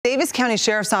Davis County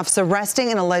Sheriff's Office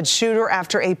arresting an alleged shooter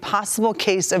after a possible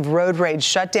case of road rage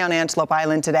shut down Antelope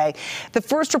Island today. The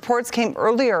first reports came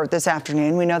earlier this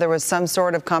afternoon. We know there was some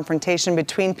sort of confrontation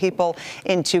between people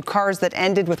in two cars that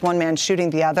ended with one man shooting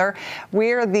the other.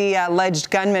 Where the alleged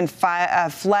gunman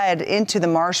fled into the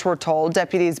marsh, we're told.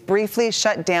 Deputies briefly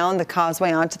shut down the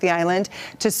causeway onto the island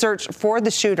to search for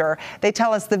the shooter. They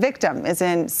tell us the victim is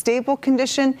in stable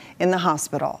condition in the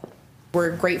hospital.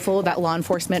 We're grateful that law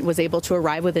enforcement was able to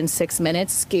arrive within 6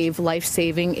 minutes, gave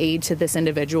life-saving aid to this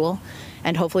individual,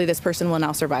 and hopefully this person will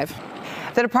now survive.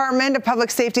 The Department of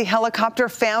Public Safety helicopter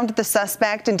found the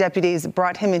suspect and deputies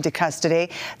brought him into custody.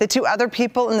 The two other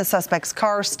people in the suspect's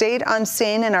car stayed on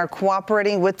scene and are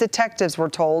cooperating with detectives, we're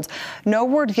told. No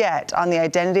word yet on the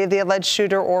identity of the alleged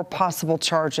shooter or possible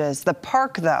charges. The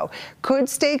park, though, could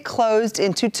stay closed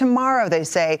into tomorrow, they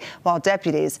say, while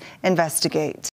deputies investigate.